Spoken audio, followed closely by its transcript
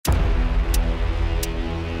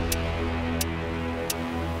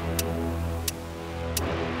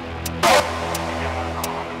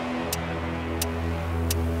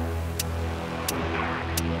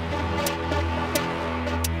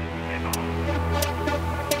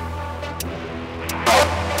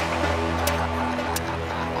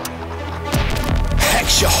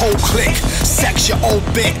your whole clique, sex your old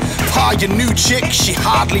bit. Pa your new chick, she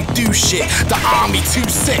hardly do shit. The army too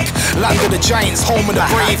sick. Land of the giants, home of the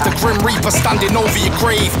brave. The grim reaper standing over your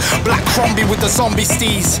grave. Black Crombie with the zombie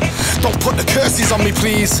steez. Don't put the curses on me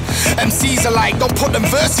please. MCs are like, don't put them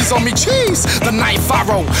verses on me, cheese. The knife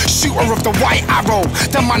arrow, shooter of the white arrow.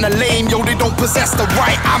 Them man are lame, yo, they don't possess the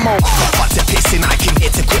right ammo. Got to pissing, I came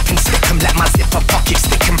here to grip and stick 'em. Let my zipper pocket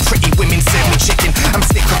stick 'em. Pretty women serve me chicken. I'm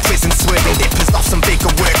sick of prison swerving dippers off some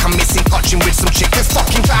bigger work. I'm missing cotching with some chickens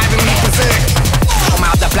fucking driving me berserk. I'm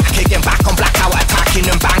out the black again, back on blackout, attacking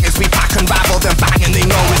them bangers. We pack and rival them bang and they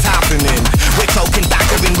know it's happening. We're cloaking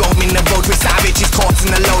daggering, roaming the road with savages, caught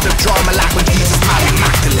in a load of drama like when Jesus married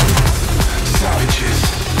Magdalene. Savages,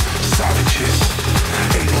 savages,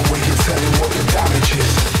 ain't no way you're telling what the damage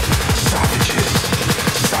is. Savages,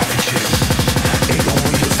 savages, ain't no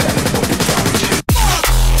way you're telling what the damage is.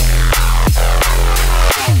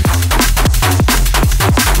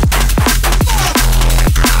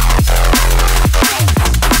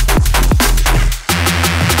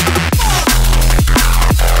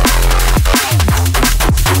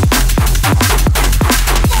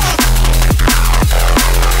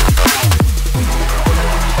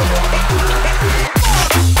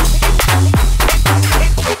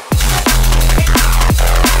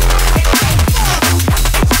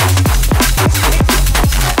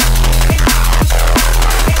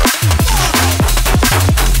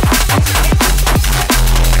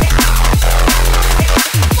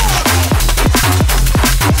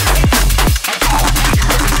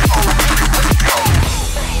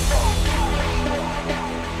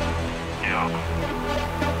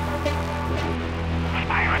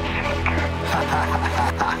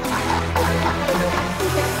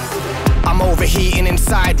 I'm overheating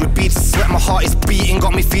inside with beats of sweat, my heart is beating,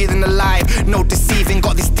 got me feeling alive. No deceiving,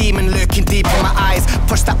 got this demon lurking deep in my eyes.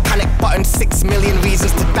 Push that panic button, 6 million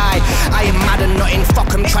reasons to die. I ain't mad and nothing,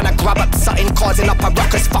 fuck 'em, trying to grab up something, causing up a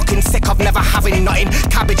ruckus, fucking sick of never having nothing.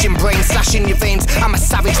 Cabbage in brain, slashing your veins. I'm a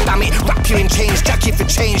savage, damn it, wrap you in chains, jack you for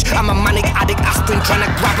change. I'm a manic addict, aspirin, trying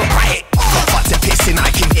to grab a bite. Got to pissing, I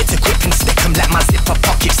came here to grip and stick 'em. Let my zipper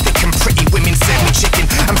pocket stick 'em. Pretty women serve me chicken.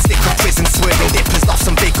 I'm sick of prison swerving dippers off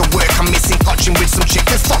some bigger work. I'm missing cotching with some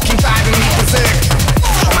chickens fucking driving me berserk.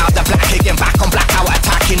 I'm out the black again, back on blackout,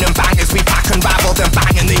 attacking them bangers. We pack and rival them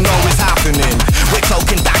bang and they know it's happening. We're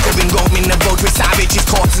cloaking daggering, roaming the road with savages,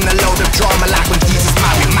 caught in a load of drama like when Jesus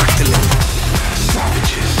married Magdalene.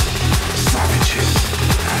 Savages, savages,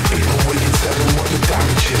 ain't no way you're telling what the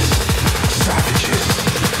damage is. Savages,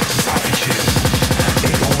 savages,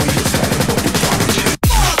 ain't no way you're telling what the damage is.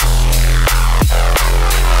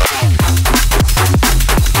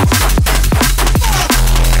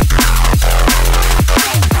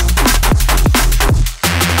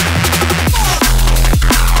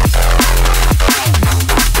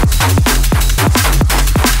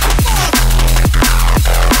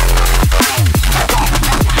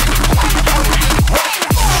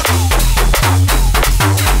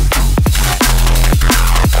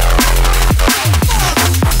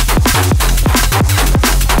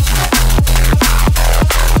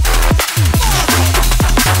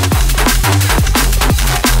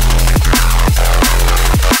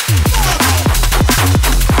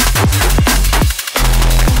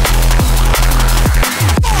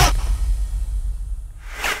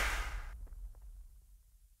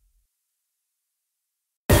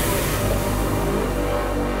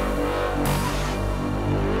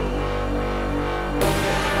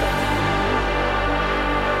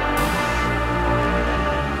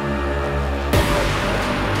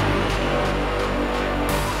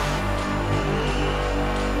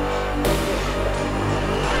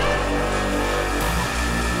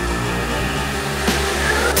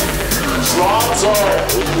 Slobs are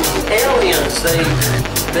aliens.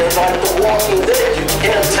 They're like the Walking Dead. You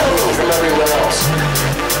can't tell them from everyone else.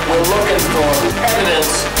 We're looking for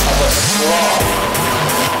evidence of a slob.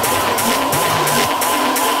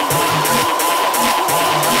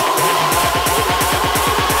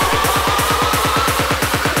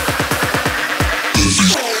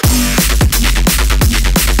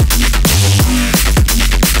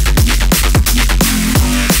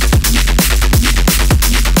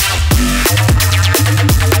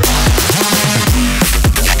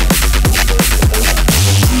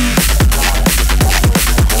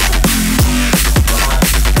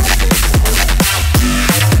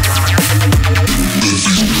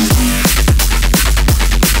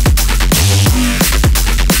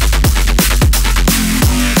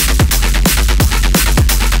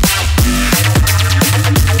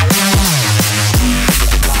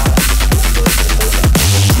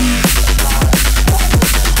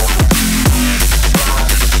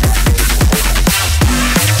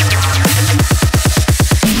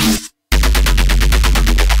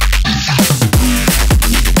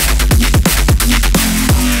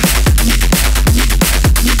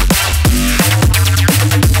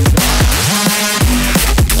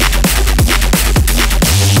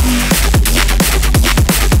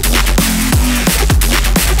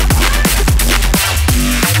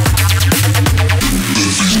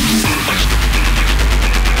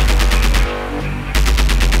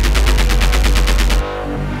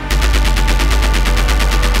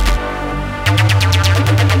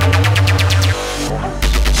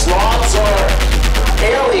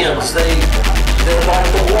 aliens. They're like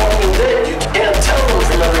the walking dead. You